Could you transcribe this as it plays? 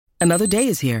Another day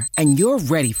is here, and you're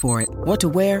ready for it. What to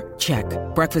wear? Check.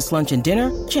 Breakfast, lunch, and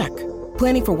dinner? Check.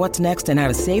 Planning for what's next and how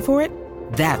to save for it?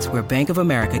 That's where Bank of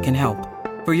America can help.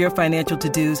 For your financial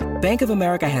to-dos, Bank of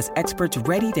America has experts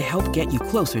ready to help get you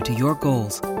closer to your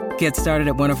goals. Get started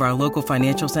at one of our local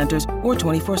financial centers or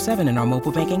 24/7 in our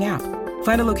mobile banking app.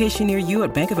 Find a location near you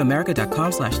at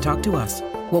bankofamerica.com/talktous.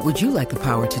 What would you like the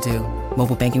power to do?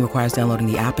 Mobile banking requires downloading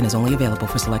the app and is only available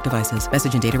for select devices.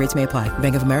 Message and data rates may apply.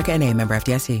 Bank of America N.A., member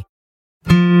FDIC.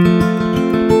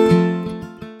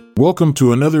 Welcome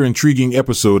to another intriguing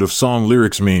episode of Song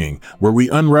Lyrics Meaning, where we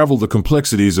unravel the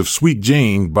complexities of Sweet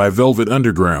Jane by Velvet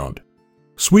Underground.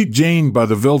 Sweet Jane by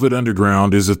the Velvet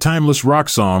Underground is a timeless rock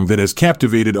song that has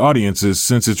captivated audiences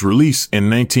since its release in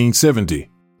 1970.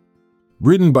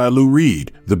 Written by Lou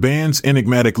Reed, the band's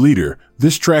enigmatic leader,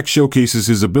 this track showcases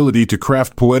his ability to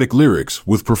craft poetic lyrics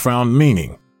with profound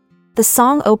meaning. The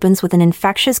song opens with an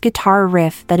infectious guitar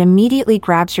riff that immediately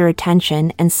grabs your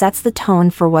attention and sets the tone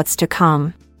for what's to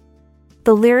come.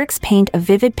 The lyrics paint a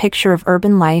vivid picture of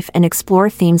urban life and explore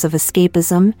themes of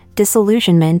escapism,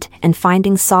 disillusionment, and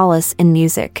finding solace in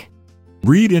music.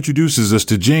 Reed introduces us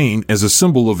to Jane as a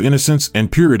symbol of innocence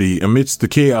and purity amidst the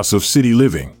chaos of city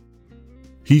living.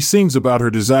 He sings about her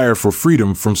desire for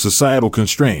freedom from societal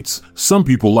constraints. Some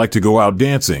people like to go out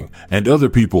dancing, and other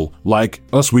people, like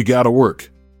us, we gotta work.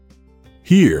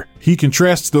 Here, he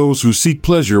contrasts those who seek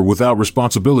pleasure without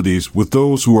responsibilities with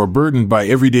those who are burdened by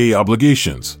everyday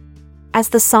obligations. As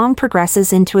the song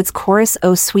progresses into its chorus,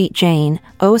 "Oh Sweet Jane,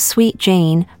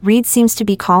 Reed seems to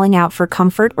be calling out for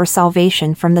comfort or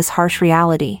salvation from this harsh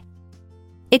reality.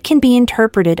 It can be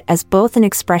interpreted as both an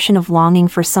expression of longing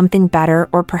for something better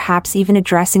or perhaps even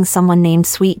addressing someone named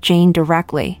Sweet Jane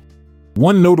directly.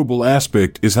 One notable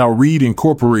aspect is how Reed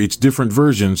incorporates different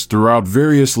versions throughout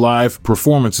various live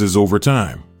performances over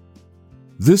time.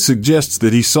 This suggests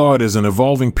that he saw it as an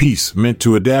evolving piece meant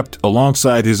to adapt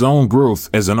alongside his own growth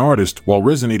as an artist while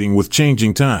resonating with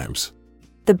changing times.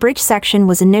 The bridge section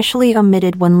was initially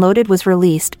omitted when Loaded was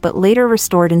released but later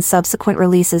restored in subsequent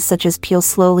releases such as Peel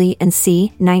Slowly and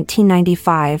C.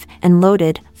 1995 and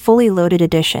Loaded, Fully Loaded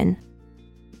Edition.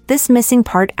 This missing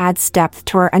part adds depth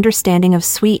to our understanding of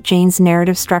Sweet Jane's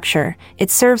narrative structure. It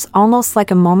serves almost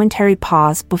like a momentary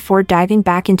pause before diving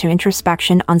back into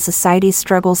introspection on society's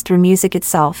struggles through music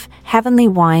itself. Heavenly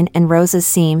Wine and Roses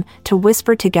seem to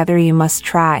whisper together, you must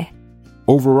try.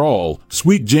 Overall,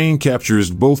 Sweet Jane captures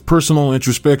both personal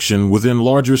introspection within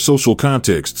larger social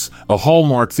contexts, a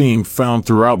hallmark theme found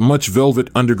throughout much Velvet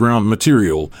Underground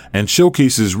material, and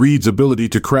showcases Reed's ability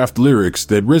to craft lyrics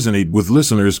that resonate with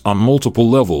listeners on multiple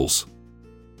levels.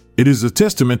 It is a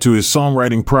testament to his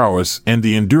songwriting prowess and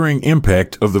the enduring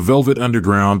impact of the Velvet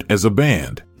Underground as a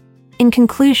band. In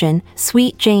conclusion,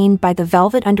 Sweet Jane by the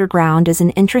Velvet Underground is an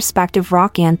introspective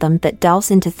rock anthem that delves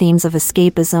into themes of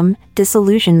escapism,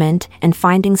 disillusionment, and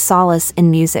finding solace in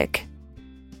music.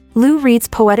 Lou Reed's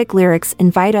poetic lyrics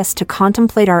invite us to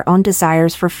contemplate our own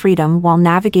desires for freedom while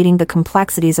navigating the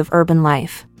complexities of urban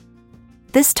life.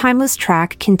 This timeless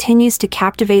track continues to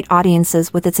captivate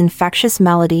audiences with its infectious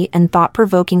melody and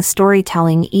thought-provoking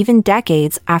storytelling even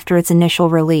decades after its initial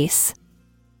release.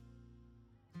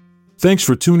 Thanks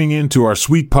for tuning in to our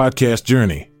sweet podcast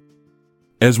journey.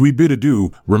 As we bid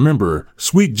adieu, remember,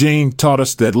 Sweet Jane taught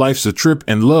us that life's a trip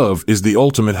and love is the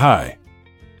ultimate high.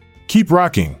 Keep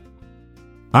rocking.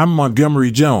 I'm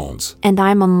Montgomery Jones. And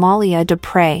I'm Amalia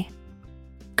Dupre.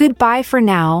 Goodbye for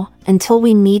now, until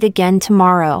we meet again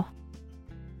tomorrow.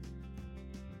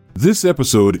 This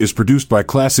episode is produced by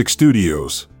Classic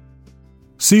Studios.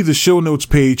 See the show notes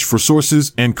page for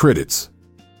sources and credits.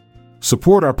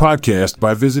 Support our podcast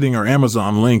by visiting our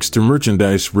Amazon links to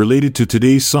merchandise related to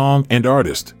today's song and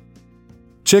artist.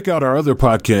 Check out our other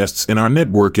podcasts in our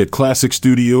network at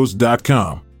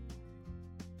classicstudios.com.